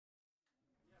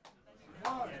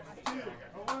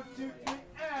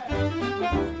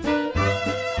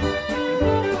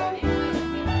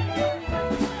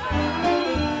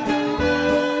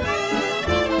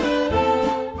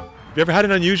Have you ever had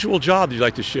an unusual job you'd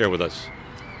like to share with us?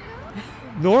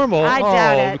 Normal? I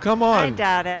doubt it. Come on. I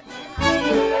doubt it.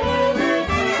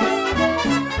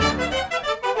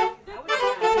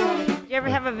 Do you ever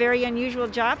have a very unusual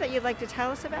job that you'd like to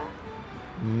tell us about?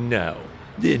 No,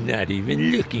 they're not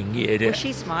even looking at Well, us.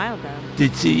 she smiled, though.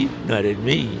 Did she? Not at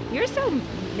me. You're so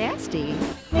nasty.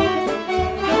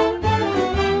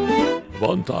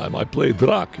 One time I played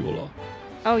Dracula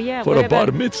Oh, yeah. for what a bar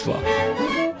about- mitzvah.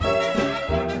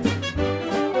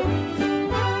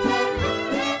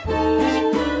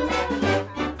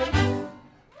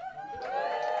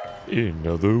 In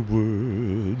other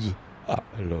words, I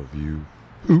love you.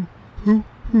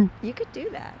 You could do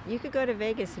that. You could go to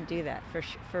Vegas and do that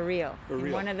for real. For In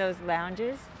real. one of those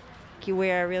lounges, you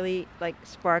wear a really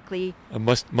sparkly A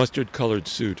mustard-colored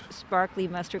suit.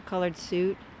 mustard-colored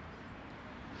suit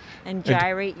and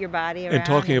gyrate your body around. And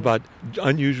talking about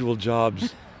unusual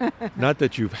jobs, not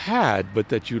that you've had, but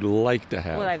that you'd like to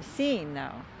have. Well, I've seen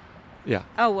though. Yeah.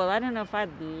 Oh well, I don't know if I'd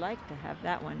like to have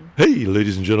that one. Hey,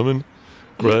 ladies and gentlemen.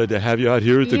 Glad to have you out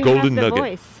here at the you Golden have the Nugget.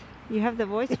 voice. You have the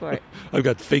voice for it. I've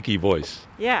got fakey voice.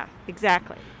 Yeah,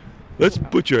 exactly. Let's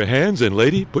put your hands in,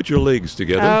 lady. Put your legs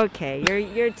together. Okay,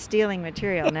 you're stealing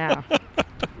material now.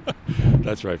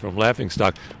 That's right, from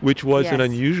Laughingstock, which was an Yes.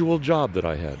 unusual job that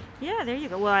I had. Yeah, there you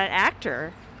go. Well, an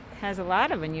actor has a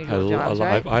lot of Had unusual a jobs, lot.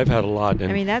 right? I've had a lot.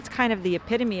 And I mean, that's kind of the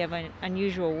epitome of an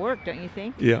unusual work, don't you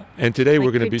think? yeah, and today we're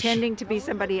Like going to be pretending to be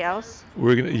somebody else.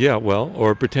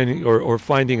 or pretending or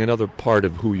finding another part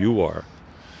of who you are,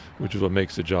 which is what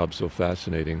makes the job so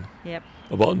fascinating. Yep.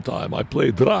 One time I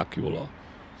played Dracula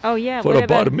Oh yeah. for what a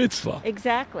bar about- mitzvah.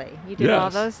 Exactly. You did all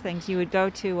Yes. those things. You would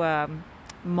go to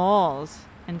malls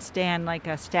and stand like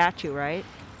a statue, right?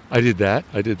 I did that.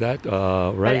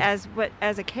 But Right.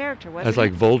 as a character, wasn't As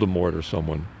like it? Voldemort or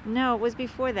someone. No, it was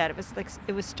before that.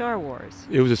 It was Star Wars.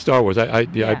 It was a Star Wars. I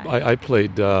Yeah.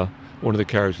 played one of the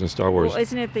characters in Star Wars. Well,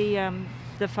 isn't it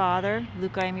the father,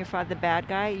 Luke? I am your father, the bad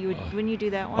guy. You would wouldn't you do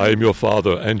that one? I am your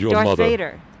father and your Darth mother.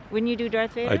 Vader. Wouldn't you do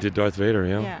Darth Vader? I did Darth Vader,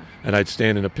 yeah. Yeah. And I'd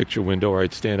stand in a picture window, or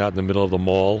I'd stand out in the middle of the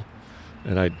mall,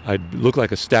 and I'd look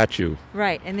like a statue.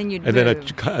 Right, and then you'd And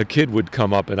move. then a kid would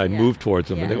come up, and I'd Yeah. move towards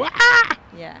them, and Yeah. they go, ah!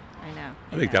 Yeah, I know.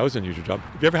 I think that was an unusual job.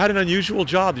 Have you ever had an unusual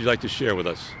job you'd like to share with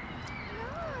us?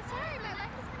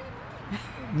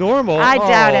 Normal? I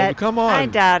doubt Oh, it. Come on. I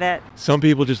doubt it. Some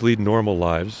people just lead normal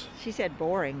lives. She said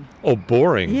boring. Oh,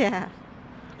 boring. Yeah.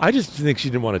 I just think she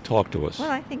didn't want to talk to us.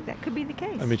 Well, I think that could be the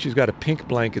case. I mean, she's got a pink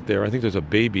blanket there. I think there's a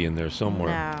baby in there somewhere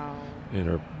No. in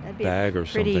her That'd be bag a or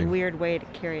pretty something. weird way to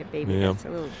carry a baby. Yeah. That's a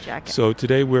little jacket. So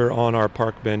today we're on our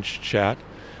park bench chat.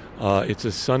 It's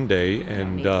a Sunday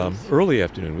and need these. early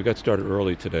afternoon. We got started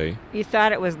early today. You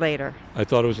thought it was later. I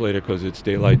thought it was later because it's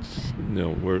daylight.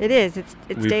 No, It is. It's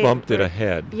we day. bumped it we're-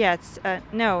 ahead. Yeah. It's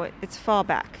no. It's fall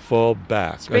back. Fall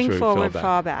back. Spring That's right, we forward, fell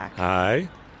fall back. Hi.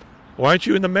 Why aren't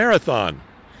you in the marathon?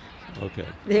 Okay.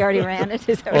 They already ran it.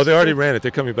 Is that Oh, what they you already said? ring it.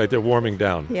 They're coming back. They're warming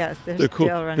down. Yes, they're They're still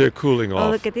running. They're cooling off. Oh,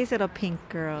 look at these little pink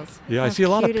girls. Yeah, I How see a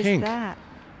lot of cute is pink. that?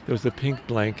 There's the pink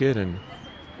blanket, and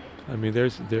I mean,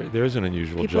 there's an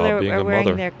unusual People job being are a wearing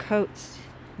mother. their coats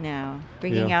now,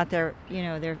 bringing Yeah. out their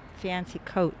fancy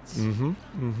coats. Mm-hmm.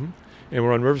 Mm-hmm. And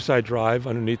we're on Riverside Drive,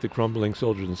 underneath the crumbling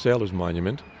Soldiers and Sailors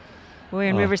Monument. We're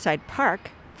in Uh, Riverside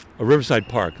Park. Riverside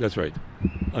Park, that's right,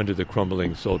 under the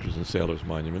crumbling Soldiers and Sailors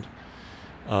Monument.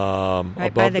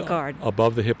 Right by the guard.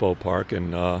 Above the Hippo Park,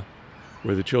 and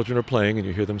where the children are playing, and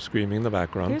you hear them screaming in the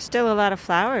background. There's still a lot of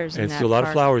flowers in And that still a lot of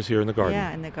park. flowers here in the garden,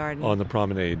 Yeah, in the garden. on the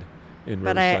promenade in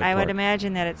but Riverside I would Park.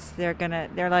 imagine that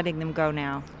they're letting them go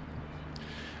now.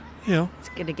 Yeah, It's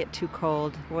gonna get too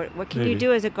cold. What can Maybe. you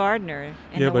do as a gardener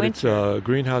in yeah, the but winter? it's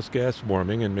greenhouse gas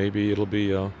warming, and maybe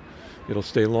it'll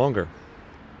stay longer.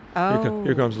 Oh,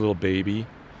 Here comes a little baby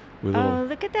with oh,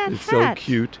 look at that It's hat! so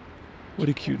cute. What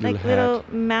a cute Like little little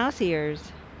mouse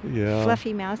ears, hat. Yeah.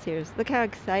 fluffy mouse ears. Look how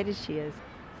excited she is.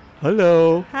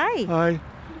 Hello. Hi. Hi. Do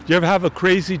you ever have a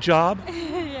crazy job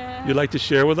Yeah. you'd like to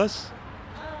share with us?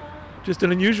 Just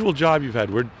an unusual job you've had.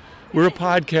 We're a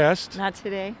podcast. Not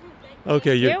today.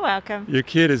 Okay, You're welcome.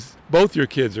 both your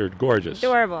kids are gorgeous.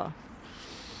 Adorable.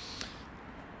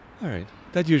 All right.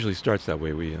 That usually starts that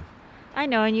way. I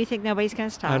know, and you think nobody's gonna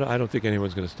stop. I don't think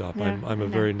anyone's going to stop. Yeah, I'm a I know.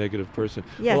 very negative person.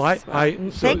 Yes. Well,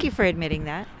 Thank you for admitting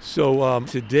that. So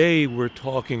today we're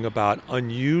talking about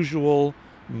unusual,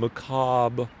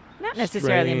 macabre. Not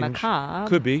necessarily strange- macabre.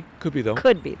 Could be though.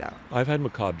 Could be though. I've had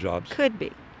macabre jobs. Could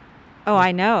be. Oh,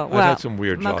 I know. I've Well, had some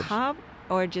weird jobs. macabre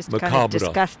or just kind of Macabre.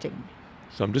 disgusting.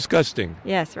 Some disgusting.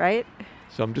 Yes, right?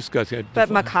 Some disgusting. But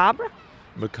macabre?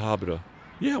 Macabre.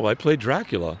 Yeah, well, I played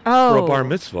Dracula for Oh. a bar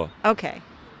mitzvah. Okay.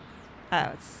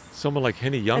 Oh, Someone like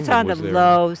Henny it's Youngman on the was there.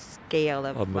 low scale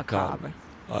of macabre.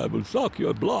 I will suck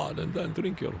your blood and then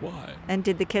drink your wine. And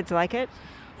did the kids like it?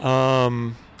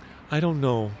 I don't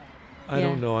know. I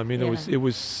don't know. I mean, it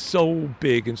was so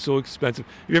big and so expensive.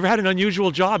 Have you ever had an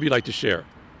unusual job you'd like to share?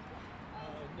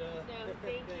 No,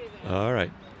 thank you. All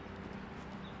right.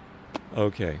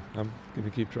 Okay, I'm going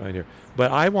to keep trying here.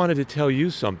 But I wanted to tell you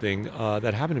something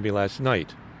that happened to me last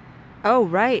night. Oh,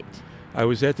 right. I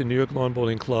was at the New York Lawn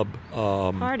Bowling Club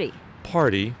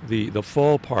Party, the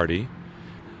fall party.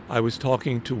 I was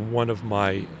talking to one of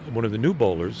the new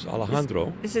bowlers,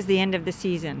 Alejandro. This is the end of the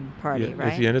season party, Yeah, right?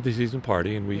 It's the end of the season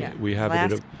party, and we have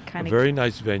it at a very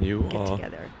nice venue get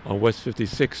together. on West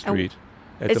 56th Street.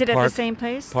 Is it at the same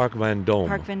place? Park Vendôme.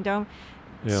 Park Vendôme.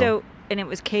 Yeah. So, and it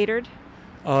was catered?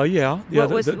 Yeah. What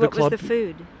was the club, the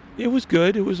food? It was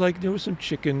good. It was like there was some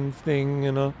chicken thing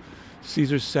and a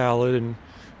Caesar salad, and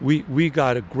we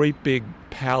got a great big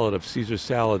pallet of Caesar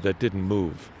salad that didn't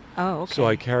move. Oh, okay. So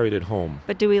I carried it home.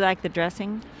 But do we like the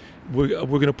dressing? We're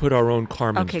going to put our own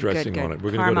Carmen's Okay, dressing good. on it.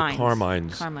 We're going to go to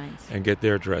Carmine's. and get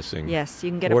their dressing. Yes,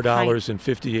 you can get a pint.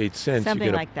 $4.58. You Something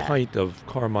get like a that. pint of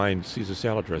Carmine Caesar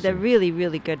salad dressing. The really,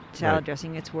 really good salad Right.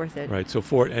 dressing. It's worth it. Right. So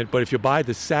but if you buy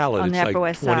the salad, On it's the Upper like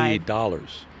West Side. $28.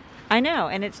 I know,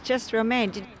 and it's just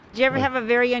romaine. Did you ever Right. have a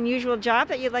very unusual job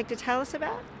that you'd like to tell us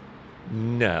about?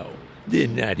 No, they're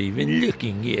not even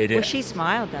looking at Well, us. she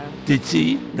smiled, though. Did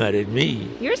she? Not at me.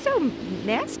 You're so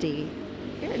nasty.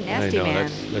 You're a nasty I know,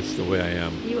 man. that's the way I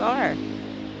am. You are.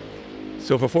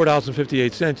 So for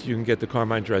 $4.58, you can get the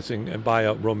Carmine dressing and buy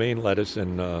a romaine lettuce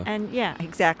and And yeah,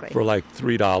 exactly. for like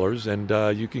 $3,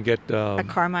 and you can get a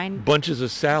Carmine. bunches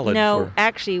of salad. No, for,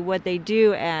 actually, what they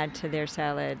do add to their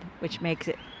salad, which makes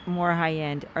it more high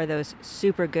end, are those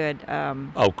super good.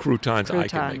 croutons. I can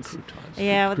make croutons. croutons.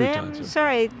 Yeah, well, Croutons I'm are-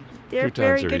 sorry, they're croutons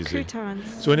very are good easy.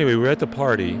 croutons. So anyway, we were at the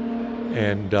party,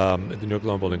 and at the New York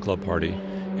Lawn Bowling Club party,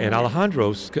 and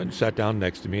Alejandro sat down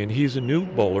next to me, and he's a new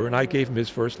bowler, and I gave him his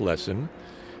first lesson,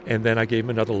 and then I gave him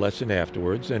another lesson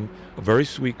afterwards, and a very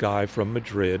sweet guy from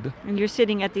Madrid, And you're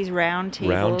sitting at these round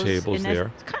tables. Round tables in a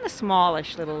there. kind of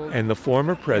smallish little. and the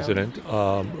former president,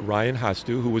 Ryan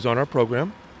Hastu, who was on our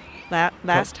program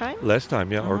Last time? last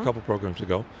time, or a Uh-huh. couple programs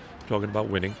ago, talking about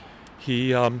winning.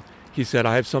 He said,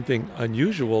 I have something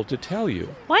unusual to tell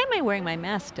you. Why am I wearing my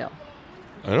mask still?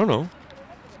 I don't know.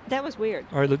 That was weird.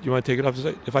 All right, you want to take it off?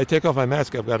 If I take off my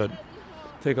mask, I've got to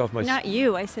take off my... Not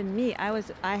you. I said me.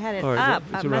 I had it All right, up.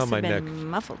 it's I around must my have been neck.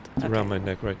 muffled. It's around my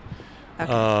neck, right.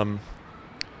 Okay.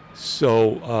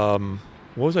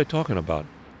 What was I talking about?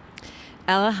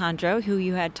 Alejandro, who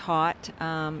you had taught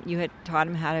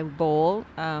him how to bowl.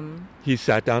 He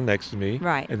sat down next to me.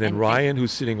 Right, And then and- Ryan,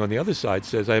 who's sitting on the other side,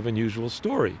 says, I have an unusual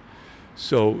story.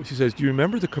 So he says, do you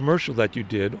remember the commercial that you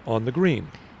did on the green?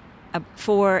 It was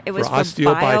for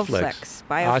Osteobiflex.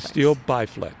 Bioflex.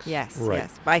 Osteobiflex. Yes, Right.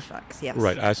 yes. Biflex, yes.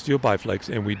 Right, Osteobiflex.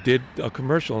 And we did a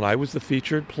commercial, and I was the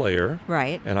featured player.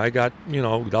 Right. And I got,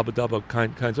 double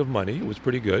kinds of money. It was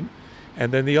pretty good.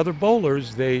 And then the other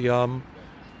bowlers, They got.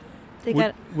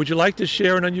 would you like to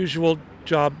share an unusual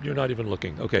job? You're not even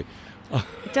looking. Okay.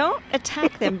 Don't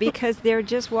attack them because they're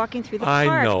just walking through the I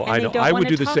park. know. And they don't I wanna would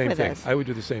do the talk same with thing. us. I would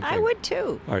do the same thing. I would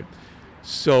too. All right.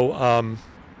 So,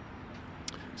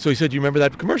 so he said, you remember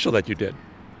that commercial that you did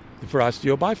for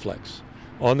Osteobiflex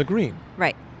on the green,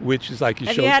 Right. which is like you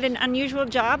Have showed. you had an unusual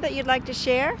job that you'd like to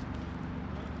share?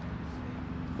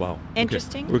 Wow. Okay.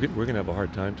 Interesting? We're going to have a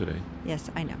hard time today. Yes,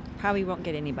 I know. Probably won't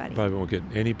get anybody. Probably won't get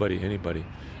anybody.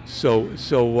 So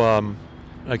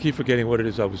I keep forgetting what it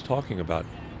is I was talking about.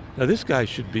 Now, this guy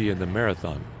should be in the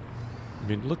marathon. I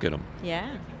mean, look at him.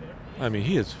 Yeah. I mean,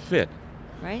 he is fit.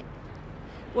 Right.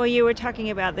 Well, you were talking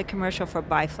about the commercial for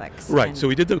Biflex. Right. and- So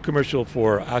we did the commercial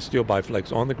for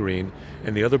Osteobiflex on the green,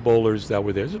 and the other bowlers that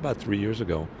were there, this was about 3 years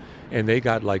ago, and they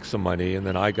got like some money, and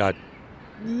then I got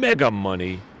mega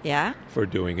money Yeah. for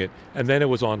doing it, and then it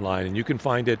was online, and you can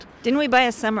find it. Didn't we buy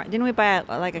a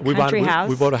country house?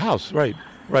 We bought a house. Right.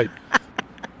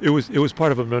 It was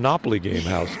part of a Monopoly game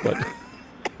house,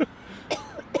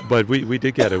 but we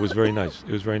did get it. It was very nice.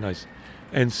 It was very nice,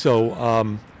 and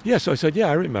so so I said,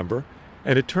 I remember,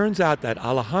 and it turns out that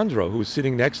Alejandro, who was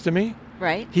sitting next to me,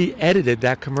 Right. he edited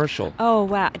that commercial. Oh,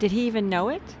 wow. Did he even know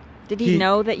it? Did he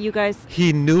know that you guys...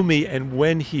 He knew me, and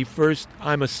when he first,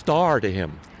 I'm a star to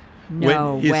him.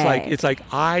 No when, way. It's like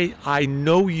I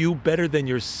know you better than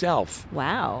yourself,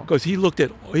 Wow. because he looked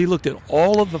at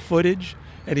all of the footage,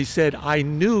 and he said, I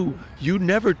knew you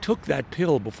never took that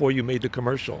pill before you made the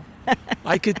commercial.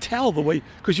 I could tell the way,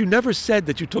 because you never said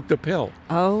that you took the pill.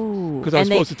 Oh. Because I was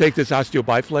supposed to take this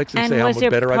osteobiflex and say how was much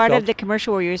there better I part felt. of the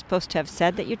commercial where you were supposed to have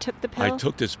said that you took the pill? I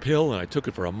took this pill, and I took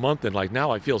it for a month, and like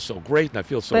now I feel so great, and I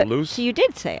feel so But- loose. So you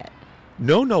did say it.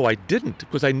 No, I didn't,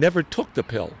 because I never took the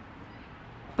pill.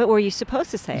 But were you supposed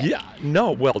to say it? Yeah,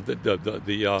 no. Well,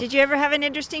 Did you ever have an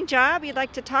interesting job you'd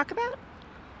like to talk about?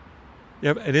 you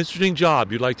have an interesting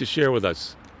job you'd like to share with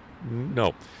us?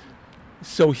 No.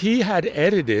 So he had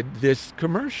edited this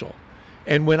commercial.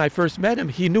 And when I first met him,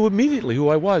 he knew immediately who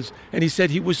I was. And he said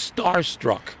he was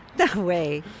starstruck. No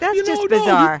way. That's You know, just no,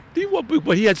 bizarre.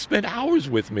 But he had spent hours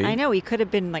with me. I know. He could have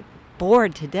been like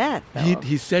bored to death, though.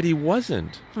 He said he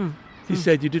wasn't. He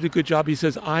said, you did a good job. He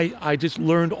says, I just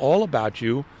learned all about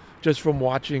you just from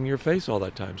watching your face all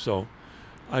that time. So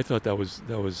I thought that was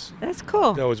That's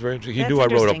cool. that was very interesting. He That's knew I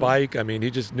rode a interesting. bike. I mean, he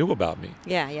just knew about me,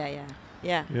 Yeah.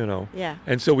 you know. Yeah.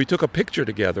 And so we took a picture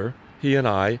together, he and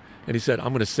I, and he said, I'm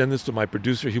going to send this to my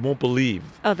producer. He won't believe.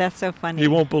 Oh, that's so funny. He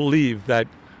won't believe that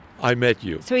I met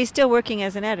you. So he's still working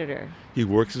as an editor. He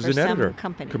works as For an some editor.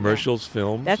 company, yeah. Commercials,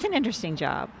 films. That's an interesting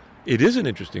job. It is an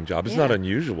interesting job. It's Yeah. not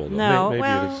unusual, though. No, Maybe it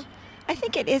well, is. I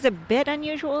think it is a bit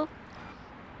unusual.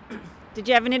 Did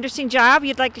you have an interesting job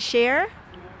you'd like to share?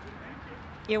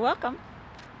 You're welcome.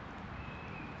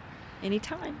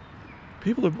 Anytime.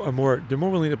 People are more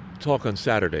willing to talk on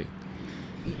Saturday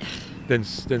than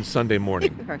Sunday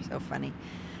morning. You are so funny.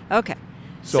 Okay.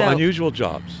 So unusual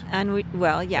jobs.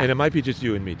 Well, yeah. And it might be just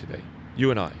you and me today.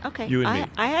 You and I. Okay. You and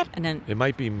me. I had an It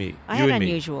might be me. I you had and me.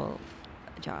 unusual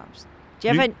jobs. Do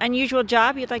you have an unusual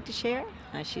job you'd like to share?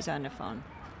 She's on the phone.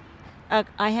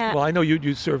 I had. Well, I know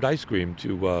you served ice cream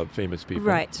to famous people.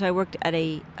 Right. So I worked at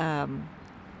a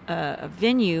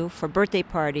venue for birthday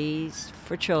parties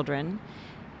for children,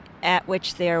 at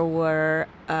which there were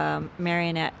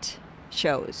marionette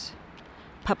shows,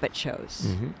 puppet shows.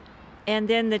 Mm-hmm. And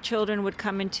then the children would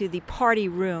come into the party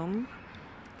room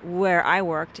where I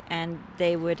worked, and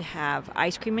they would have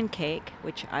ice cream and cake,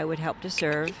 which I would help to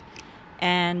serve.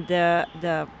 And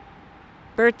the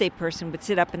birthday person would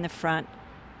sit up in the front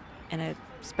in a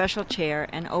special chair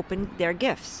and open their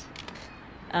gifts.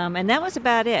 And that was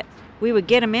about it. We would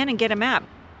get them in and get them out.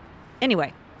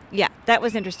 Anyway, yeah, that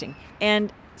was interesting.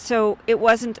 And so it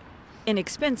wasn't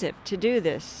inexpensive to do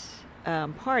this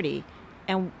party.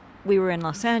 And we were in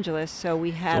Los Angeles, so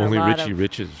we had Only a lot Richie of...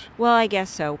 Riches. Well, I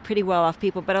guess so. Pretty well-off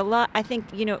people. But a lot, I think,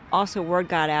 also word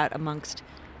got out amongst...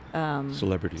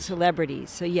 Celebrities.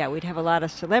 So, yeah, we'd have a lot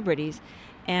of celebrities.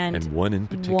 And one in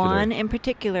particular. One in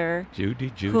particular,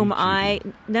 Judy. whom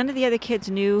none of the other kids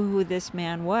knew who this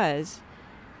man was.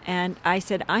 And I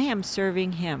said, I am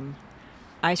serving him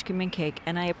ice cream and cake.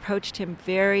 And I approached him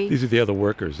very... These are the other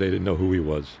workers. They didn't know who he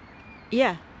was.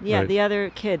 Yeah, Right. the other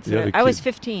kids. The other I was kids.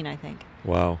 15, I think.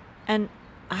 Wow. And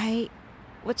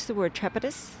what's the word,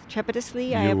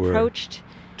 trepidously? I You were- approached...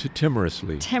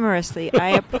 Timorously. I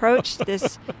approached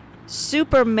this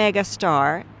super mega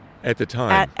star At the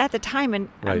time. at the time, and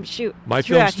Right. shoot, My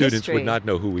film throughout students history. would not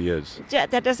know who he is.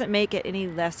 That doesn't make it any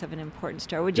less of an important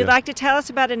star. Would you Yeah. like to tell us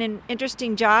about an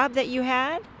interesting job that you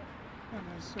had?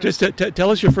 Just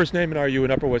tell us your first name, and are you an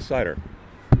Upper West Sider?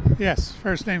 Yes,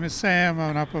 first name is Sam.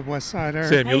 I'm an Upper West Sider.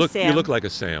 Sam, Hey, you Sam. look like a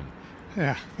Sam.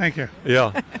 Yeah, thank you.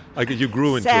 Yeah, you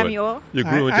grew into Samuel. it. You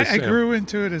grew into I Sam. grew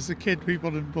into it as a kid.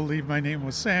 People didn't believe my name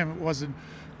was Sam. It wasn't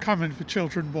common for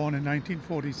children born in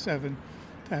 1947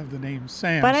 to have the name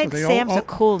Sam. But So I they think Sam's all, a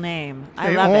cool name. I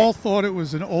They love all it. thought it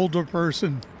was an older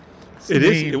person. It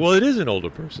is. name. Well, it is an older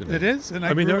person. It is, and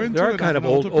I mean, grew there, into there are it. kind I'm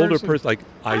of an older person. person like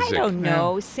Isaac. I don't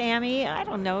know, Sammy. I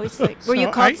don't know. It's like, were you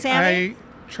So called Sammy? I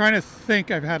trying to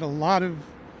think. I've had a lot of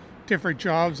different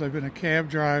jobs. I've been a cab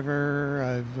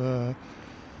driver.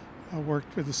 I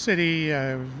worked for the city.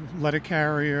 I've letter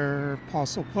carrier,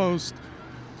 parcel post.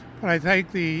 But I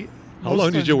think the How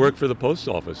long did you work for the post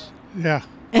office? Yeah.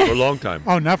 For a long time.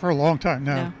 Oh, not for a long time.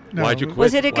 No. Why'd you quit?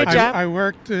 Was it a good Why'd you- job? I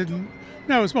worked in.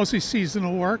 No, it was mostly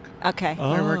seasonal work. Okay.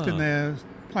 I worked in Ah. the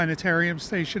planetarium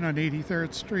station on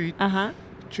 83rd Street Uh-huh.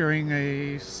 during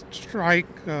a strike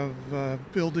of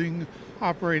building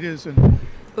operators, and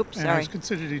Oops, I sorry. was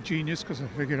considered a genius because I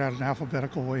figured out an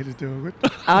alphabetical way to do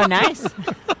it. Oh, nice.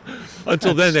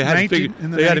 Until then, they hadn't 19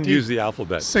 in the they hadn't 19 used the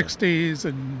alphabet. 60s,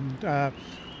 and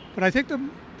but I think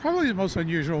probably the most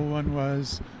unusual one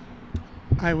was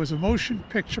I was a motion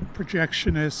picture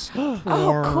projectionist for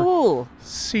Oh, cool.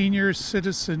 senior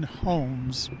citizen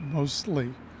homes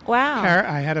mostly. Wow.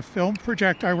 I had a film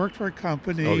projector. I worked for a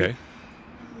company Okay.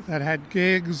 that had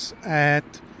gigs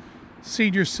at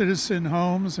senior citizen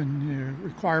homes and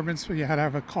requirements where you had to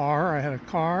have a car. I had a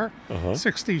car,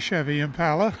 60 Chevy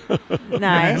Impala.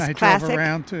 Nice, And I classic. drove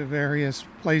around to various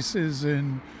places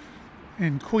in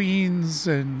Queens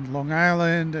and Long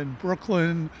Island and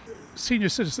Brooklyn. Senior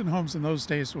citizen homes in those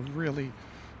days were really,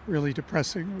 really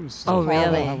depressing. It was Oh,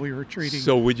 horrible really? how we were treating.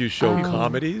 So would you show Oh.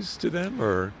 comedies to them,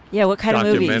 or Yeah, what kind of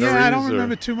movies? Documentaries? yeah, I don't or-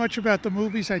 remember too much about the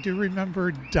movies. I do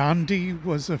remember Dondi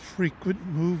was a frequent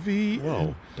movie.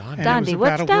 whoa, And Don? Dondi, it was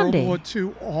what's about Dondi? World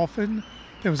War II often.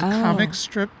 There was a Oh. comic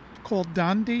strip called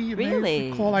Dondi. You may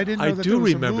Really? recall. I didn't know I that do there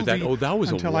was remember a that. movie Oh, that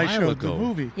was a until while I showed ago. the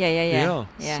movie. Yeah.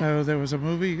 So there was a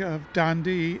movie of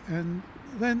Dondi, and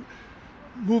then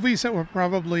movies that were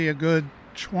probably a good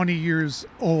 20 years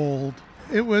old.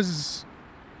 It was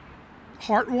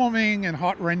heartwarming and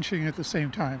heart-wrenching at the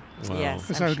same time. Wow. Yes.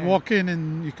 Because I'm I would sure. walk in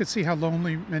and you could see how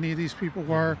lonely many of these people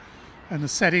were, and the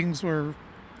settings were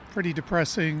pretty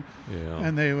depressing, Yeah.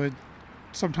 and they would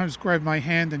sometimes grab my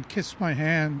hand and kiss my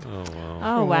hand Oh wow.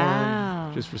 Oh, or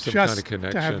wow. Just for some just kind of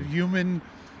connection. to have human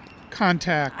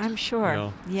contact. I'm sure. Yeah.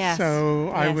 Yes. So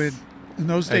I Yes. would, in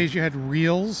those And- days you had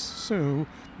reels, so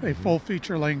a full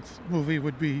feature-length movie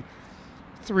would be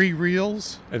 3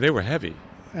 reels, And they were heavy.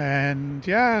 and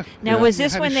yeah. Now, Yeah. was you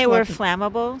this had to when they were schlep it.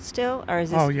 flammable still, or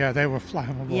is this? Oh yeah, they were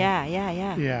flammable. Yeah.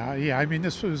 Yeah. I mean,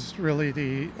 this was really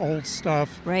the old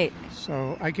stuff. Right.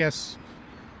 So I guess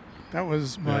that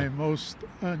was my Yeah. most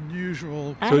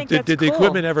unusual. I So think did that's the cool.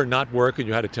 equipment ever not work, and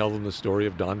you had to tell them the story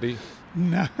of Dondi?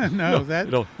 No, that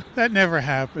You know, that never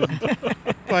happened.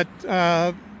 But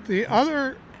the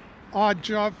other odd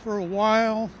job for a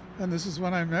while, and this is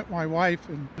when I met my wife,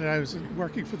 and I was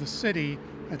working for the city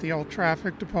at the old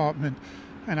traffic department,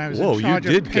 and I was Whoa, in you charge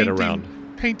did of get painting, around.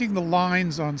 painting the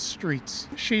lines on streets.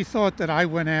 She thought that I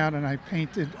went out and I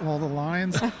painted all the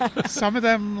lines. Some of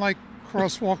them, like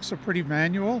crosswalks, are pretty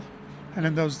manual, and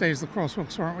in those days the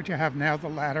crosswalks weren't what you have now, the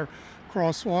ladder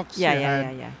crosswalks. You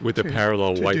had- Yeah. with the to-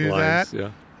 parallel to white do lines. that. Yeah.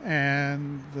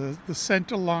 And the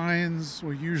center lines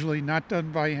were usually not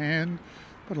done by hand,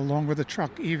 but along with a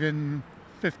truck even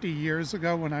 50 years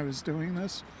ago when I was doing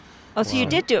this. Oh, so you Wow.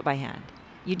 did do it by hand.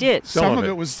 You did. Some Some of of it.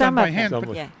 it was Some done by of it. hand, Some but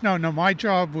of it. no, my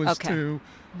job was Okay. to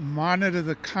monitor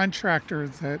the contractor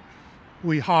that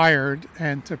we hired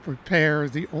and to prepare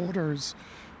the orders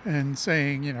and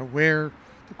saying, where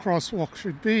the crosswalk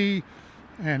should be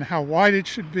and how wide it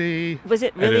should be. Was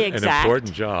it really an exact?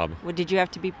 important job. Well, did you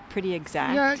have to be pretty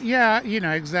exact? Yeah,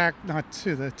 exact, not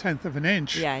to the 10th of an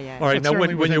inch. Yeah. All right, But now certainly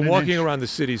when within you're an walking inch. around the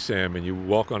city, Sam, and you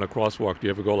walk on a crosswalk, do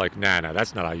you ever go like, nah,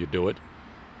 that's not how you do it?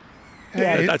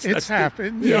 Yeah, It's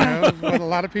happened. Yeah. What a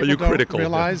lot of people you don't critical?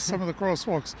 realize, some of the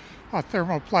crosswalks are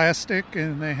thermoplastic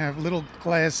and they have little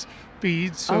glass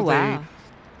beads, so Oh, wow.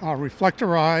 they are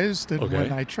reflectorized. And Okay.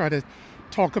 when I try to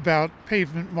talk about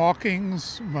pavement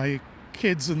markings, my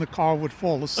kids in the car would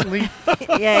fall asleep.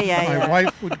 Yeah. My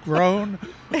wife would groan.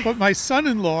 But my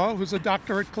son-in-law, who's a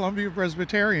doctor at Columbia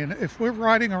Presbyterian, if we're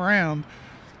riding around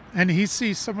and he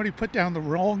sees somebody put down the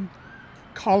wrong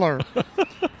color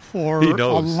for He a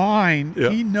knows. line, Yeah.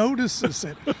 he notices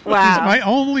it. Wow. He's my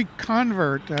only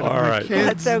convert out of All my right. kids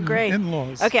That's so and great.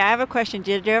 in-laws. Okay, I have a question.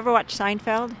 Did you ever watch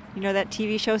Seinfeld? You know that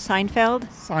TV show Seinfeld?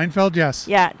 Seinfeld, yes.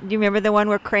 Yeah. Do you remember the one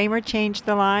where Kramer changed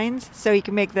the lines so he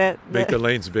could make the Make the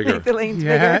lanes bigger. make the lanes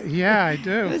Yeah, bigger? yeah, I It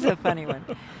do. was a funny one.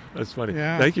 That's funny.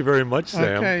 Yeah. Thank you very much,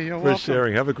 Sam, Okay, you're for welcome.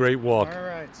 sharing. Have a great walk. All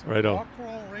right. So Right on. Bark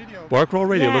Crawl Radio. Bark Roll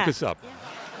Radio, Yeah. look us up.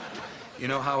 You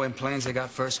know how in planes they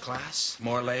got first class?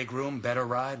 More leg room, better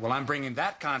ride? Well, I'm bringing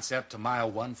that concept to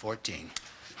mile 114.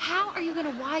 How are you going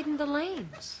to widen the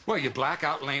lanes? Well, you black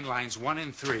out lane lines 1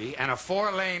 and 3, and a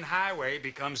 4-lane highway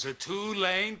becomes a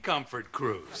 2-lane comfort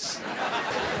cruise.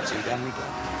 So you got any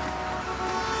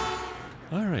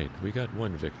All right, we got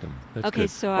one victim. That's Okay, good.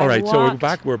 so all I right, so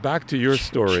walked we're back to your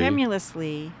story.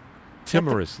 Tremulously.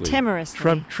 Timorously.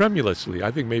 Timorously. Tremulously.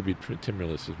 I think maybe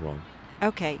timorous is wrong.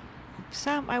 Okay.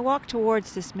 So I walked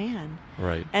towards this man.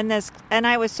 Right. And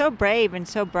I was so brave and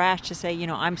so brash to say,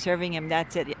 I'm serving him.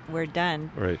 That's it. We're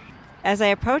done. Right. As I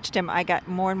approached him, I got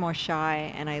more and more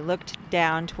shy, and I looked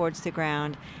down towards the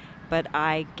ground. But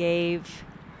I gave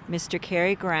Mr.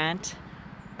 Cary Grant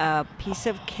a piece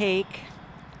of cake,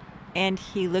 and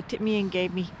he looked at me and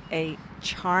gave me a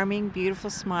charming, beautiful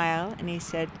smile, and he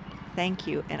said, "Thank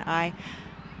you." And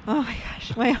oh my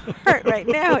gosh, my heart right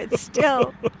now, it's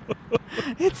still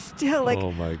like,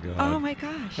 oh my God. oh my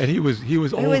gosh. And he was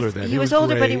older then. He was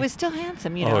older, but he gray. was still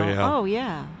handsome, Oh,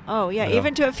 yeah. Oh yeah. Yeah.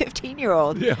 Even to a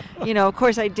 15-year-old. Yeah. Of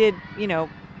course I did,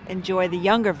 enjoy the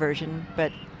younger version,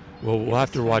 but Well, we'll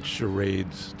have to watch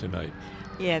Charades tonight.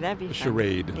 yeah, that'd be fun.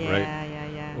 Charade, yeah, right?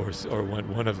 Yeah. Or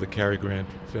one of the Cary Grant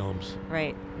films.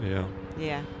 Right. Yeah.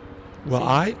 Yeah.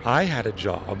 Well, See? I had a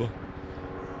job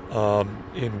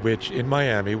in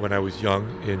Miami when I was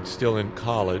young, still in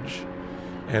college,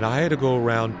 and I had to go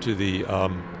around to the.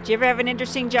 Did you ever have an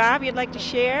interesting job you'd like to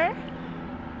share?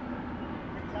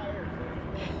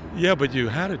 Yeah, but you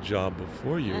had a job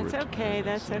before you. That's retired, okay.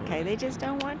 That's so- okay. They just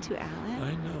don't want to, Alan.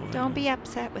 I know. I Don't know. be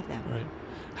upset with them. Right.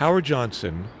 Howard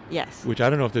Johnson, Yes. which I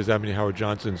don't know if there's that many Howard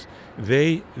Johnsons,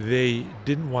 they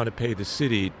didn't want to pay the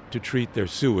city to treat their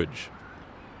sewage.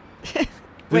 This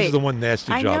Wait, is the one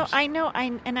nasty I jobs. know,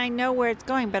 and I know where it's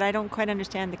going, but I don't quite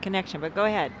understand the connection. But go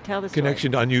ahead, tell the story.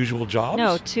 Connection to unusual jobs?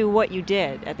 No, to what you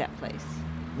did at that place.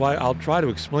 Well, I'll try to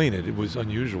explain it. It was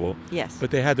unusual. Yes.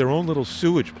 But they had their own little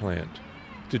sewage plant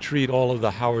to treat all of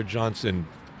the Howard Johnson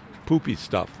poopy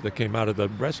stuff that came out of the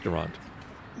restaurant.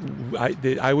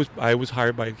 I was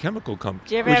hired by a chemical company.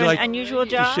 Did you ever Would have an like unusual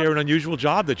to job? share an unusual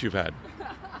job that you've had?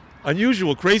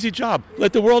 Unusual, crazy job.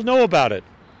 Let the world know about it.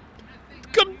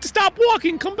 Come, stop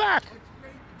walking. Come back.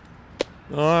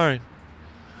 All right.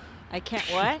 I can't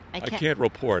what? I can't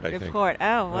report. I think. report. Oh,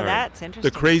 well, All right. that's interesting.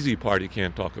 The crazy part you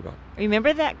can't talk about.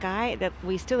 Remember that guy that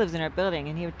we still lives in our building,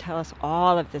 and he would tell us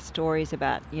all of the stories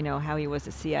about, how he was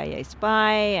a CIA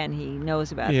spy and he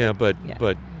knows about. Yeah, the-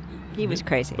 but he was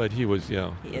crazy. But he was, He is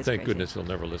thank crazy. goodness he'll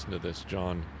never listen to this,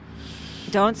 John.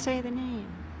 Don't say the name.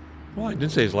 Well, I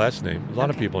didn't say his last name. A lot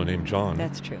of Okay. people are named John.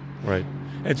 That's true. Right.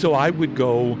 And so I would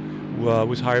go,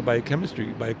 was hired by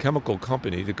a chemical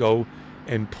company to go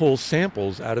and pull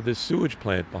samples out of this sewage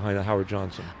plant behind the Howard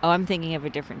Johnson. Oh, I'm thinking of a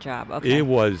different job. Okay. It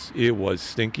was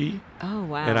stinky, Oh,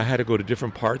 wow. and I had to go to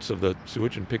different parts of the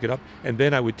sewage and pick it up. And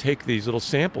then I would take these little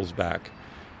samples back,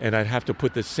 and I'd have to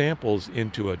put the samples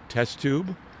into a test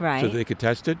tube so Right. they could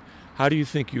test it. How do you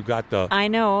think you got the? I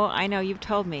know. You've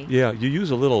told me. Yeah, you use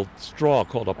a little straw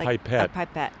called a Like pipette. A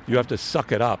pipette. You have to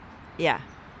suck it up, Yeah.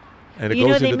 and it you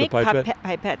know goes they into the make pipette.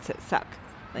 pipettes that suck.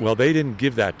 Like- Well, they didn't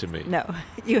give that to me. No,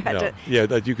 you had No. to. Yeah,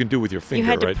 that you can do with your finger, You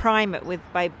had to right? prime it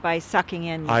by sucking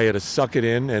in. I had to suck it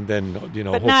in, and then but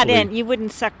hopefully. not in. You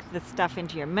wouldn't suck the stuff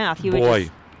into your mouth. You would Boy,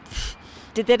 just.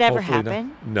 Did that ever hopefully not-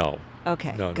 happen? No.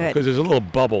 Okay. No, Good. because there's a little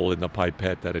bubble in the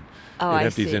pipette that it I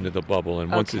empties see. into the bubble, and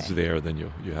once it's Okay. there, then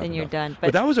you have Then you're enough. done. But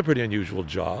But that was a pretty unusual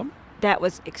job. that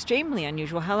was extremely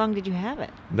unusual. How long did you have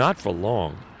it? Not for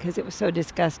long. Because it was so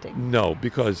disgusting. No,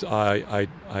 because I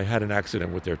had an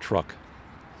accident with their truck.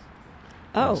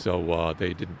 Oh. And so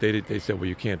they said, well,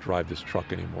 you can't drive this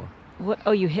truck anymore. What?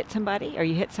 Oh, you hit somebody, or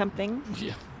you hit something?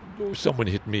 Yeah. Or someone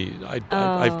hit me. I've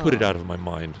put it Oh. out of my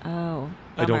mind. Oh.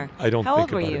 I don't How think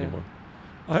old were about it you? anymore.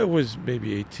 I was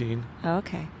maybe 18. Oh,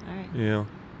 okay. All right. Yeah.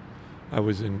 I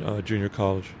was in junior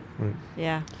college. Right.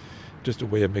 Yeah. Just a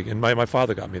way of making. And my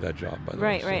father got me that job, by the way.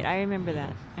 Right. so- Right. I remember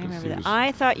that. I 'cause remember he that. was-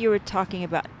 I thought you were talking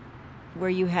about where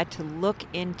you had to look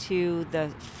into the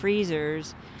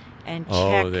freezers and check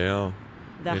Oh, yeah.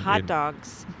 the and- hot and-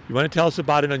 dogs. You want to tell us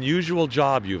about an unusual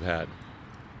job you've had?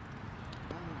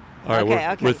 All right, Okay,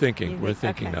 we're okay. thinking. You We're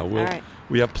think- thinking okay, now. all right.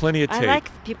 We have plenty of I tape.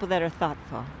 like people that are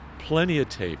thoughtful. Plenty of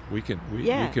tape. We can wait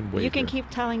You can here. keep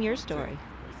telling your story.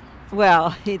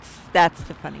 Well, that's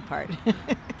the funny part.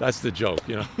 That's the joke,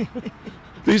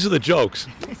 These are the jokes.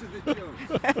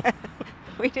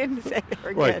 We didn't say they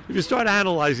were Right. good. If you start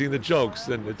analyzing the jokes,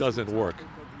 then it doesn't work.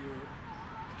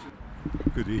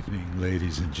 Good evening,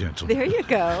 ladies and gentlemen. There you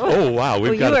go. Oh, wow.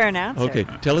 We've you got were an announcer. Okay,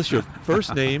 tell us your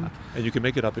first name, and you can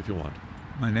make it up if you want.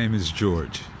 My name is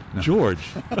George. No. George.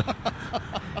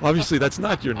 Obviously, that's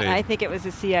not your name. I think it was the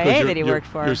 'Cause CIA your- that he your- worked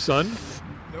for. Your son?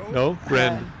 No?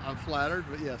 Friend? I'm flattered,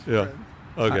 but yes. Yeah. friend.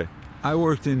 Okay. I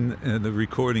worked in the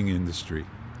recording industry,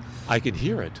 I can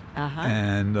hear it. Uh-huh.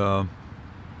 and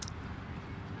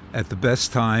at the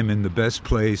best time, in the best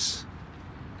place,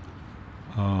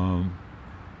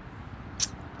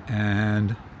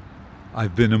 and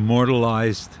I've been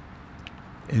immortalized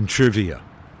in trivia,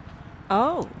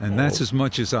 Oh. and that's as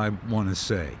much as I want to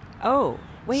say. Oh.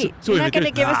 Wait. So You're if not you going to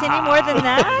could- give us any more than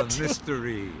that? The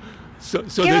mystery. So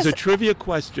Give there's a us- trivia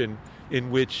question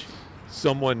in which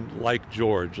someone like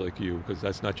George, like you, because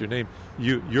that's not your name,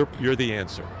 you're the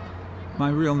answer. My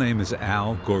real name is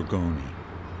Al Gorgoni,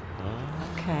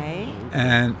 Okay.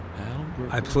 and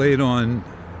I played on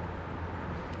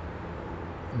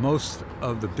most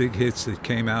of the big hits that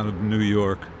came out of New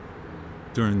York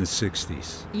during the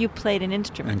 60s You played an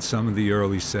instrument. and some of the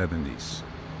early 70s,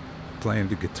 playing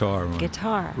the guitar on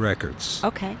Guitar. records.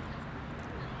 Okay.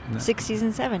 No. 60s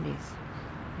and 70s.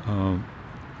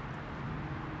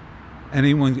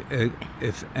 Anyone,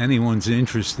 if anyone's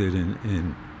interested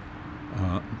in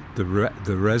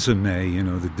the resume,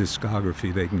 the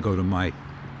discography, they can go to my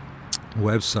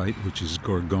website, which is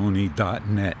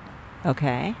gorgoni.net.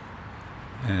 Okay.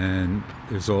 and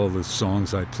there's all the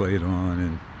songs I played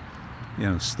on,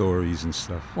 and stories and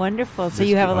stuff. Wonderful. So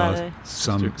you have a lot of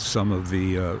some of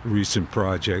the recent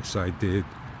projects I did.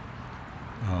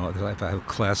 I have a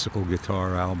classical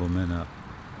guitar album and a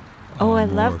I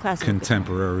love more classical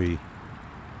contemporary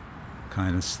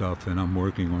kind of stuff, and I'm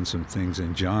working on some things.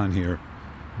 And John here,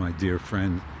 my dear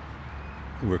friend,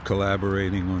 we're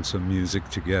collaborating on some music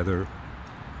together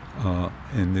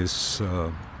in this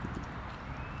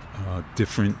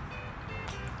different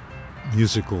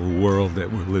musical world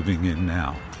that we're living in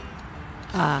now.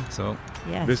 So,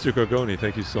 yes. Mr. Gorgoni,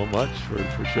 thank you so much for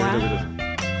sharing it with us.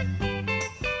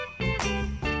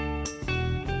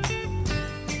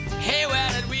 Hey, where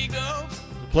did we go?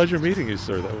 Pleasure meeting you,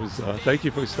 sir. That was. Thank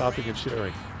you for stopping and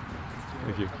sharing.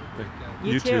 Thank you.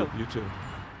 You too. You too.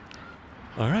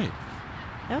 All right.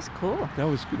 That was cool. That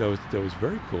was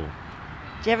very cool.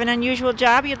 Do you have an unusual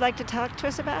job you'd like to talk to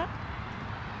us about?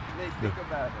 Think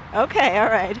about it. Okay. All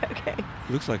right. Okay.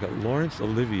 Looks like a Laurence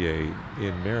Olivier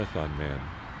in Marathon Man.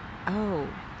 Oh,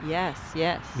 yes.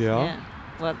 Yeah?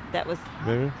 Well, that was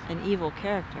Maybe? an evil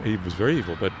character. He was very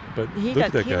evil, but He look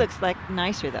at that guy. looks like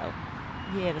nicer though.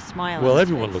 He had a smile. Well, on his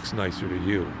everyone face. looks nicer to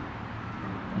you.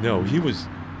 No, he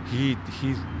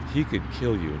could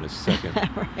kill you in a second.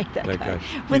 Right, that guy.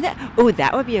 He-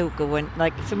 That would be a good one.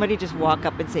 Like somebody just walk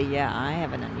up and say, "Yeah, I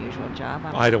have an unusual job.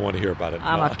 I don't want to hear about it.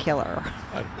 I'm No. a killer."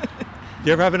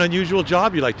 You ever have an unusual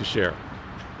job you like to share?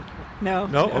 No.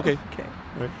 No? Okay. Okay.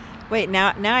 Right. Wait,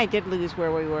 now I did lose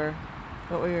where we were.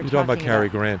 What we were You're talking about Cary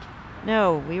Grant.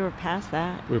 No, we were past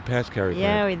that. We were past Cary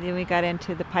Yeah, Grant. we got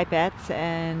into the pipettes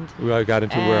and. I got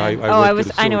into where I worked I at was.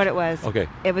 a I know sewage- what it was. Okay.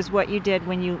 It was what you did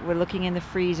when you were looking in the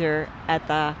freezer at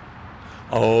the.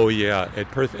 Oh yeah,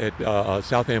 at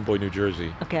South Amboy, New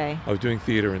Jersey. Okay. I was doing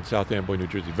theater in South Amboy, New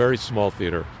Jersey. Very small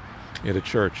theater, in a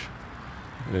church,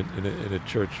 in a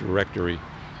church rectory,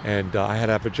 and I had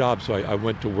to have a job, so I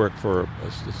went to work for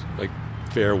like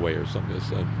Fairway or something,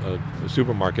 a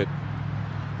supermarket,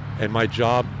 and my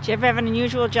job. Did you ever have an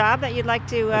unusual job that you'd like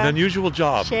to? An unusual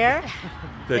job Share.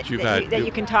 that you've had that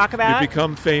you can talk about. You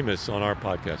become famous on our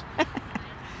podcast.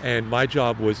 And my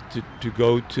job was to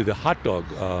go to the hot dog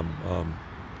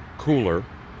cooler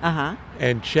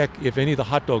and check if any of the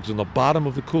hot dogs on the bottom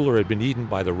of the cooler had been eaten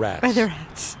by the rats. By the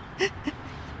rats.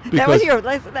 Because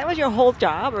that was your whole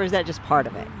job, or is that just part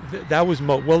of it? That was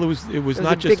well. It was a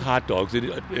not just big- hot dogs. It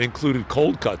included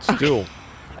cold cuts too.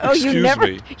 Oh, Excuse you never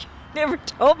me.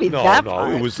 told me No, that no,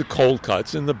 part. it was the cold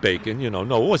cuts and the bacon. No,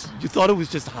 it wasn't. You thought it was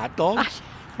just hot dogs?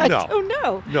 I No. don't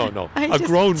know. No. I A just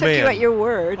grown took man. you at your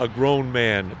word. A grown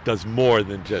man does more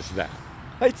than just that.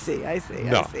 I see.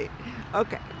 No.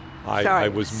 Okay. I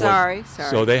was more. Sorry.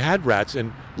 So they had rats,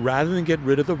 and rather than get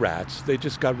rid of the rats, they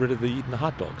just got rid of the eating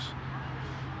hot dogs.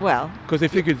 Well, Because they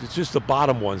figured it's just the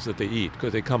bottom ones that they eat,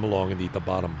 because they come along and eat the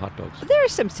bottom hot dogs. there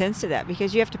is some sense to that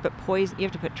because you have to put poison. You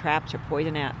have to put traps or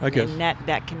poison out. I guess. And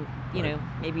that can, Right.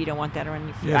 maybe you don't want that around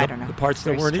your food. Yeah, I don't know. the parts It's that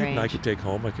very weren't eaten, I strange. could take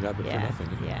home. I could have it Yeah. for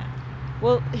nothing. Yeah.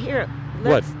 Well, here.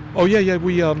 What? Let's, Oh yeah.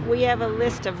 We We have a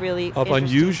list of really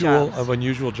interesting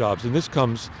unusual jobs, and this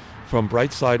comes from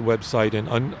Brightside website and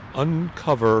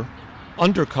Undercover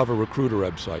Recruiter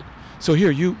website. So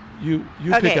here you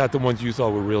pick Okay. out the ones you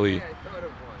thought were really.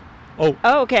 Oh,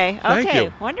 okay. Thank Okay.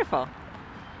 you. Wonderful.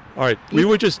 All right, we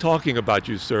were just talking about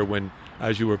you, sir,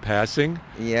 as you were passing.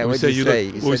 Yeah, we what'd you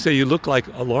say? Look, we say you look like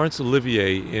a Laurence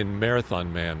Olivier in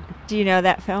Marathon Man. Do you know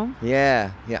that film?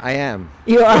 Yeah, I am.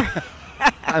 You are.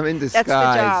 I'm in disguise.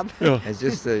 That's the job. Yeah. It's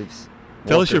just a.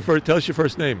 Tell us your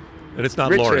first name, and it's not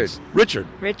Richard. Lawrence. Richard.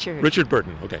 Richard. Richard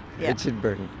Burton. Okay. Yeah. Richard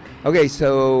Burton. Okay,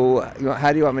 so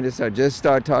how do you want me to start? Just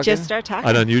start talking? Just start talking.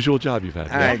 An unusual job you've had.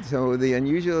 All right, so the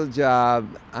unusual job,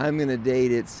 I'm going to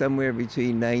date it somewhere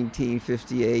between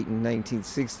 1958 and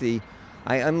 1960.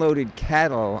 I unloaded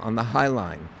cattle on the High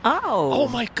Line. Oh. Oh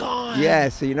my God. Yeah,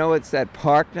 so you know it's that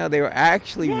park now? They were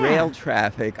actually Yeah. rail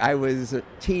traffic. I was a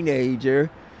teenager,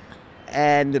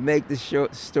 and to make the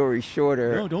story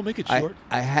shorter, No, don't make it short.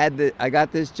 I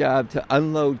got this job to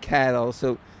unload cattle,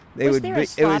 so they Was would there a it was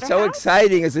so slaughterhouse?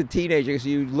 exciting as a teenager because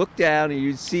you'd look down and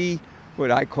you'd see what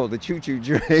I call the choo-choo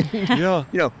train.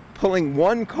 Yeah. Pulling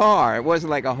one car. It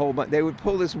wasn't like a whole bunch. They would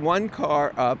pull this one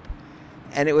car up,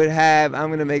 and it would have, I'm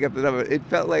going to make up the number, it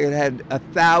felt like it had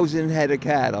 1,000 head of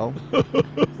cattle,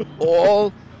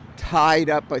 all tied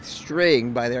up a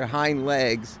string by their hind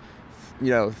legs,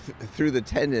 through the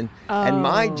tendon. And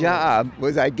my Oh. job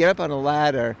was I'd get up on a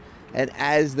ladder, and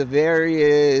as the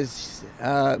various,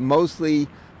 mostly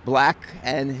black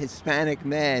and Hispanic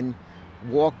men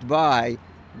walked by,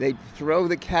 they'd throw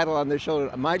the cattle on their shoulder.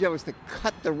 My job was to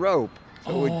cut the rope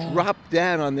So it would drop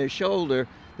down on their shoulder,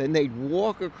 then they'd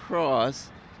walk across,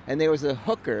 and there was a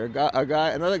hooker,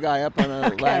 another guy up on a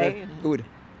ladder who would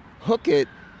hook it,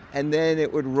 and then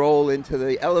it would roll into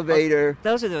the elevator.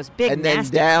 Those are those big, and then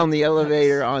nasty down the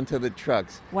elevator hooks. onto the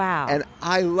trucks. Wow. And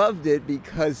I loved it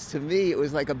because to me it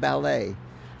was like a ballet.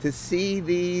 To see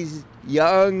these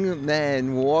young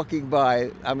men walking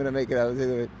by, I'm going to make it up,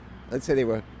 let's say they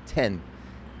were 10.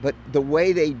 But the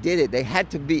way they did it, they had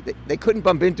to be, they couldn't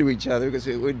bump into each other because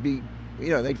it would be,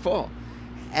 they'd fall.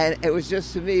 And it was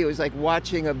just, to me, it was like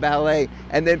watching a ballet.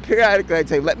 And then periodically I'd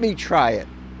say, let me try it.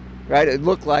 Right? It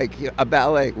looked like a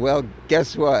ballet. Well,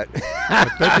 guess what? I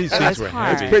bet these things were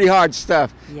heavy. It's pretty hard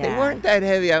stuff. Yeah. They weren't that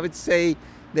heavy. I would say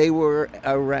they were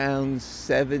around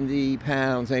 70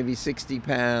 pounds, maybe 60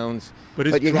 pounds.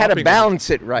 But you had to balance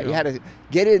it right. You had to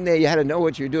get in there. You had to know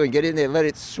what you're doing. Get in there, let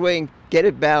it swing, get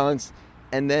it balanced,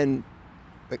 and then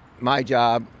my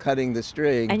job, cutting the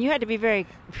string. And you had to be very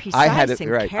precise I had to, and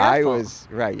right. careful. I was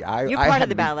right. You're I part had of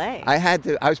the to be- ballet.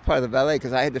 I was part of the ballet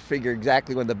because I had to figure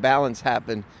exactly when the balance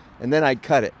happened, and then I'd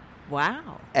cut it.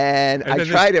 Wow. And I then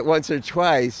tried it once or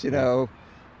twice,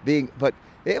 but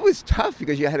it was tough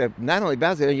because you had to not only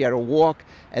balance it, you had to walk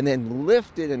and then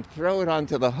lift it and throw it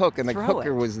onto the hook, and the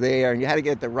hooker was there, and you had to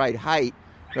get the right height,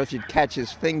 or else you'd catch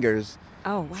his fingers.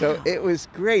 Oh, wow. So it was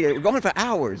great. It was going for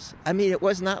hours. I mean, it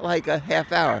was not like a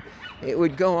half hour. It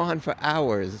would go on for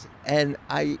hours. And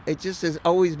it just has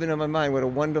always been on my mind. What a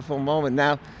wonderful moment.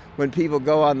 Now, when people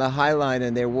go on the High Line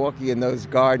and they're walking in those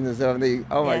gardens,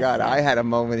 my God, I had a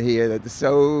moment here that's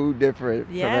so different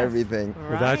from everything.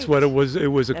 Well, that's what it was. It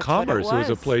was a That's commerce. what it It was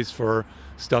a was. place for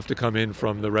stuff to come in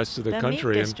from the rest of the The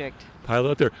country meat and district. pile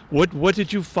out there. What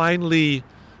did you finally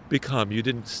become? You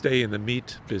didn't stay in the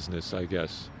meat business, I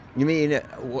guess. You mean,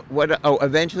 what? Oh,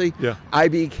 eventually? Yeah. I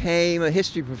became a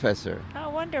history professor. Oh,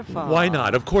 wonderful. Why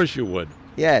not? Of course you would.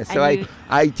 Yeah, so And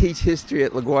I teach history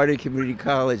at LaGuardia Community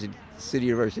College at City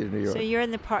University of New York. So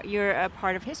you're a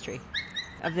part of history,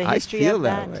 of the I history feel of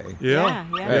that that. way. Yeah.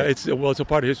 It's a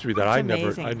part of history that That's I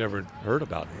amazing. never heard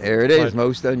about. There it is, But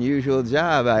most unusual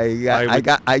job. I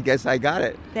guess I got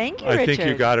it. Thank you, I Richard. think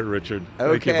you got it, Richard.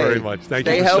 Thank you Okay. very much. Thank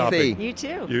Stay you for healthy. stopping. You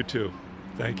too. You too.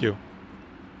 Thank you.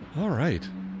 All right.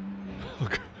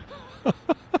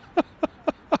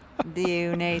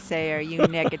 You naysayer, you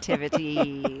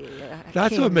negativity.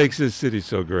 That's king. what makes this city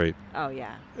so great. Oh,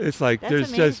 yeah. It's like That's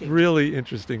there's just amazing. really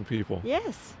interesting people.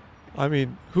 Yes. I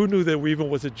mean, who knew there even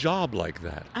was a job like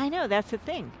that? I know, that's the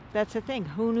thing. That's the thing.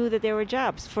 Who knew that there were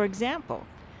jobs? For example,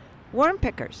 worm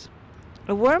pickers.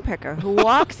 A worm picker who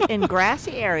walks in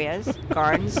grassy areas,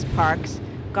 gardens, parks,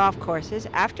 golf courses,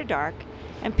 after dark,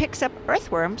 and picks up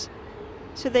earthworms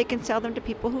so they can sell them to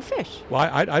people who fish. Well,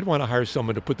 I'd want to hire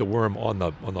someone to put the worm on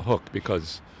the hook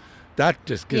because that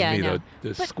just gives Yeah, I me know. the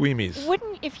But squeamies.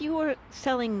 Wouldn't, if you were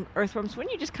selling earthworms,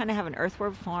 wouldn't you just kind of have an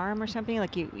earthworm farm or something?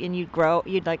 Like you'd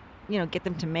get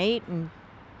them to mate and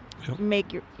Yep.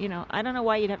 make your, I don't know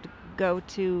why you'd have to go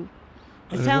to,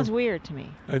 I it don't sounds know. weird to me.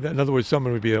 In other words,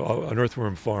 someone would be an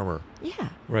earthworm farmer. Yeah.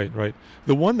 Right.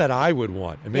 The one that I would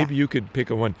want, and maybe you could pick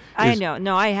a one. I is- know.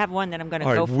 No, I have one that I'm going to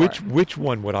All go right, for. which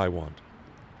one would I want?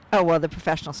 Oh, well, the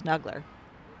professional snuggler.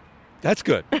 That's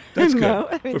good. That's good. No,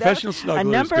 I mean, Professional snuggler a is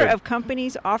number good. of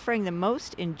companies offering the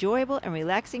most enjoyable and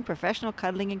relaxing professional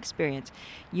cuddling experience.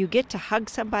 You get to hug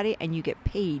somebody and you get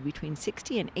paid between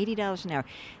 $60 and $80 an hour.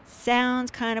 Sounds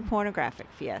kind of pornographic,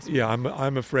 if you ask me. Yeah,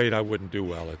 I'm afraid I wouldn't do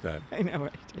well at that. I know,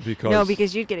 right? Because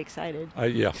because you'd get excited.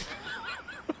 yeah.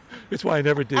 It's why I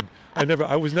never did.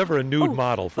 I was never a nude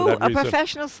model for that a reason.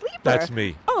 professional sleeper. That's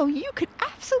me. Oh, you could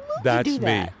absolutely That's do me.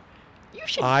 that. You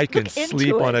should I can look into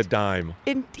sleep on a it. dime.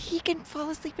 And he can fall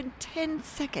asleep in 10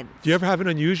 seconds. Do you ever have an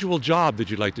unusual job that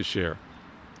you'd like to share?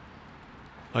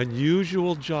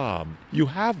 Unusual job. You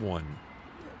have one.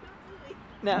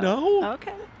 No. No?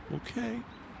 Okay. Okay.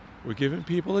 We're giving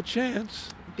people a chance.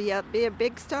 Be a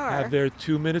big star. Have their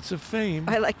 2 minutes of fame.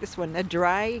 I like this one, a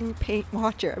drying paint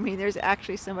watcher. I mean, there's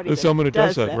actually somebody There's someone who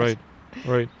does that, that.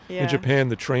 right? Yeah. In Japan,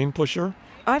 the train pusher.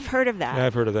 I've heard of that. Yeah,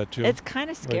 I've heard of that too. It's kind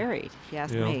of scary, if you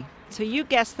ask Yeah. me. So you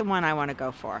guess the one I want to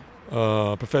go for.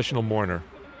 Professional mourner.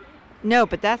 No,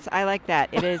 but I like that.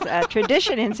 It is a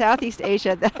tradition in Southeast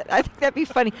Asia. I think that'd be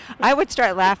funny. I would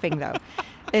start laughing though.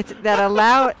 It's that a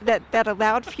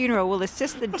loud funeral will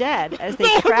assist the dead as they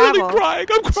travel I'm crying.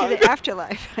 to the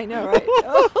afterlife. I know,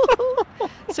 right?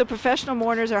 So professional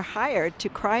mourners are hired to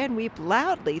cry and weep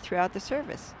loudly throughout the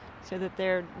service, so that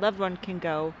their loved one can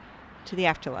go to the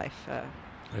afterlife.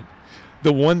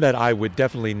 The one that I would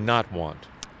definitely not want.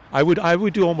 I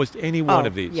would do almost any one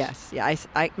of these. Yes, yeah.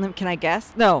 Can I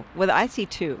guess? No. Well, I see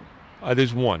two.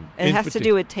 There's one. It has to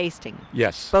do with tasting.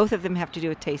 Yes. Both of them have to do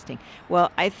with tasting.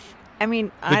 Well,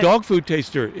 the dog food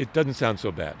taster, it doesn't sound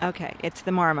so bad. Okay, it's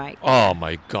the Marmite. Oh,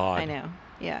 my God. I know,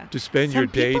 yeah. To spend Some your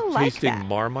day people like tasting that.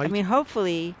 Marmite? I mean,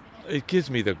 hopefully it gives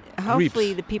me the Hopefully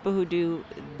creeps. the people who do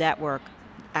that work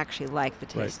actually like the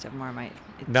taste Right. of Marmite.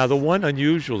 Now, the one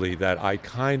unusually that I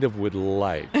kind of would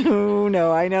like Oh,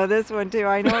 no, I know this one, too.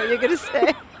 I know what you're going to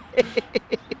say.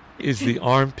 is the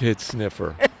armpit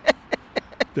sniffer.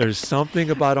 There's something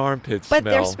about armpit smell. But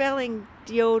they're smelling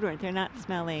deodorant. They're not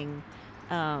smelling...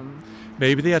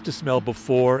 Maybe they have to smell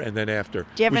before and then after.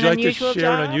 Do you have Would an you like unusual to share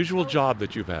job? an unusual job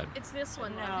that you've had? It's this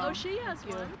one now. Oh, she has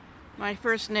one. My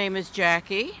first name is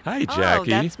Jackie. Hi, Oh, Jackie.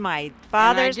 that's my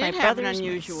father's, and I my did have an brother's, my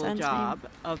unusual son's job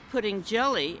of putting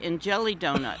jelly in jelly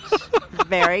donuts name.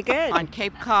 Very good. on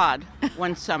Cape Cod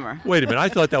one summer. Wait a minute. I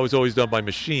thought that was always done by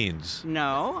machines.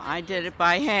 No, I did it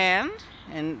by hand,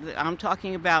 and I'm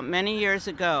talking about many years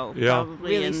ago. Yeah.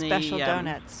 Probably Really in special the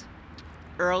donuts.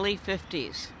 early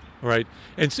 50s. Right.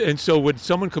 And so would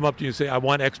someone come up to you and say, I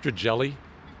want extra jelly?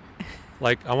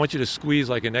 Like, I want you to squeeze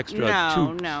like an extra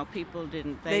No, people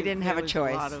didn't. They didn't have there a was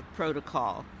choice. A lot of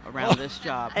protocol around this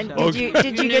job. And so did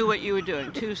you knew get- what you were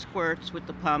doing. 2 squirts with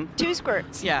the pump. 2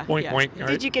 squirts. Yeah. Boink, yeah. boink. All right.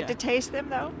 Did you get Yeah. to taste them,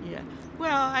 though? Yeah.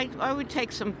 Well, I would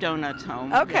take some donuts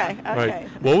home. Okay, Yeah. okay.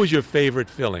 Right. What was your favorite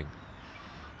filling,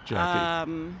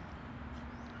 Jackie?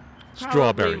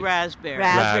 Strawberry. Probably raspberry.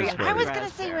 Raspberry. I was going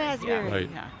to say raspberry. Right.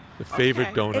 Yeah. The favorite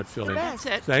Okay. donut It's the filling. best.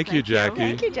 That's it. Thank you, Jackie.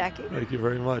 Thank you, Jackie. Thank you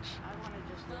very much.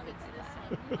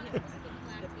 The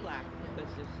plaque,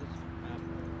 because this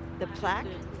is The plaque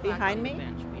the behind me?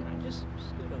 bench behind. Just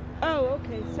scoot over. Oh,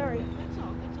 okay. Sorry. That's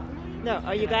all. No.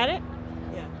 Oh, you got it?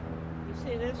 Yeah. You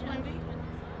see this, Wendy?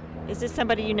 Is this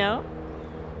somebody you know?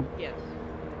 Yes.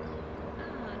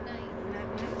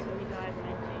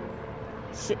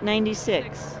 S-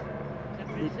 96.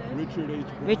 Richard H.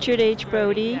 Richard H.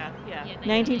 Brody, Yeah, yeah.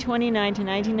 1929 to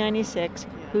 1996,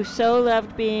 who so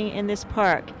loved being in this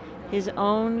park, his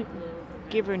own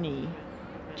Giverny.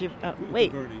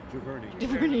 Wait.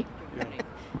 Giverny.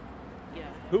 Yeah.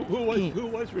 Who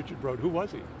was Richard Brody? Who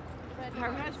was he?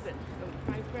 Her husband,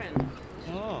 my friend.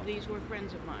 Oh. These were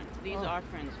friends of mine. These are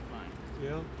friends of mine.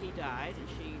 Yeah. He died, and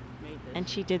she made this And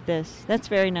she did this. That's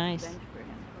very nice. bench for him.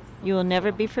 You will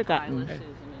never be forgotten. Silas, Susan,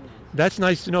 and Nancy. That's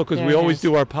nice to know because we Very always nice.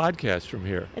 do our podcast from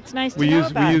here. It's nice to We know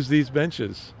use about. we use these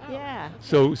benches. Yeah.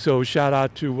 So shout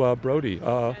out to Brody.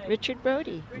 Richard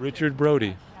Brody, Richard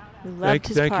Brody. who loved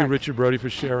his Thank you, park. Richard Brody, for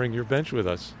sharing your bench with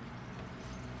us.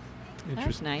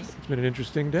 That's nice. It's been an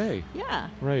interesting day. Yeah.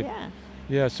 Right. Yeah.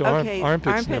 Yeah. So Okay.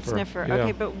 armpit sniffer. Yeah.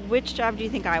 Okay, but which job do you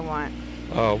think I want?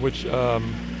 Which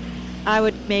I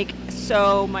would make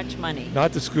so much money.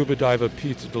 not the scuba diver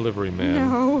pizza delivery man.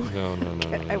 No.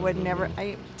 No. I would never.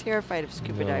 I'm terrified of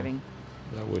scuba No. diving.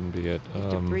 That wouldn't be it.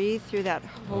 To breathe through that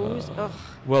hose. Ugh.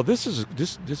 Well, this is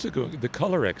the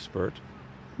color expert.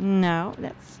 No,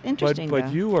 that's interesting. But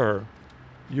though.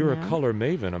 you're a No. color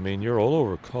maven. I mean, you're all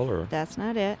over color. That's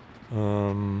not it.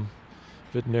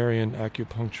 Veterinarian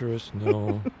acupuncturist,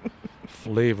 no.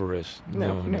 Flavorist,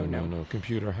 No. no.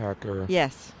 Computer hacker.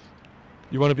 Yes.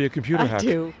 You want to be a computer I hacker?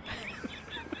 do.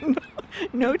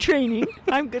 No training.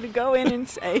 I'm going to go in and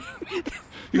say.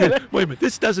 Wait a minute.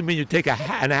 This doesn't mean you take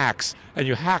an axe and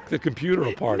you hack the computer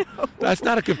apart. No. That's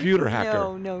not a computer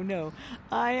hacker. No.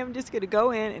 I am just going to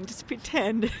go in and just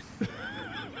pretend.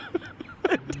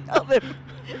 Tell them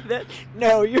that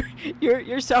no,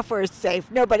 your software is safe.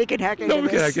 Nobody can hack into No, we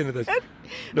this. can hack into this.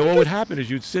 No, what would happen is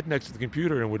you'd sit next to the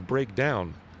computer and it would break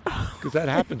down. Because that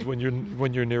happens when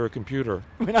you're near a computer.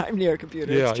 When I'm near a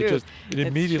computer, Yeah, it's true. it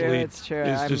immediately it's true.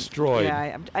 is destroyed.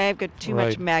 Yeah, I have got too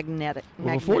much Right. magnetic.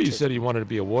 Well, before you said you wanted to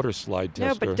be a water slide No,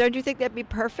 tester. but don't you think that'd be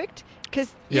perfect?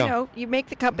 Because Yeah. you make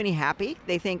the company happy.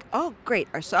 They think, oh, great,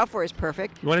 our software is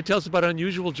perfect. You want to tell us about an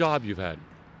unusual job you've had?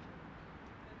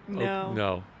 No. Oh,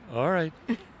 no. All right.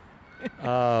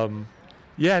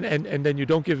 Yeah, and then you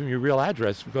don't give them your real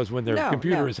address because when their No,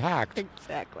 computer no. is hacked,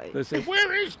 Exactly. they say,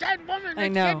 Where is that woman I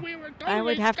that know. said we were totally I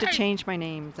would have to safe? change my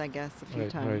names, I guess, a few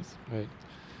right. times.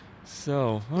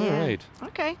 So, all Yeah. right.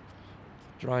 Okay.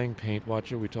 Drying paint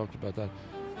watcher, we talked about that.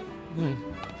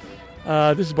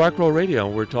 This is Bark Row Radio.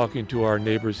 We're talking to our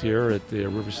neighbors here at the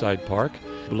Riverside Park,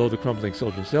 below the crumbling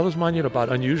Soldier and Sailors Monument, about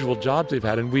unusual jobs they've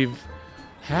had, and we've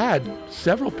had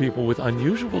several people with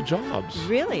unusual jobs.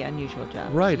 Really unusual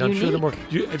job. Right, I'm sure there are more.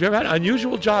 Unique. Have you ever had an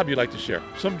unusual job you'd like to share?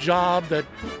 Some job that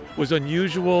was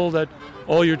unusual, that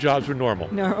all your jobs were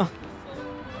normal. No,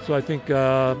 So I think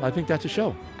that's a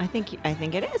show. I think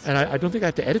it is. And I don't think I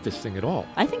have to edit this thing at all.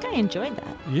 I think I enjoyed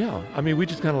that. Yeah, I mean, we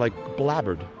just kind of like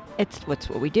blabbered. It's what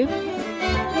we do.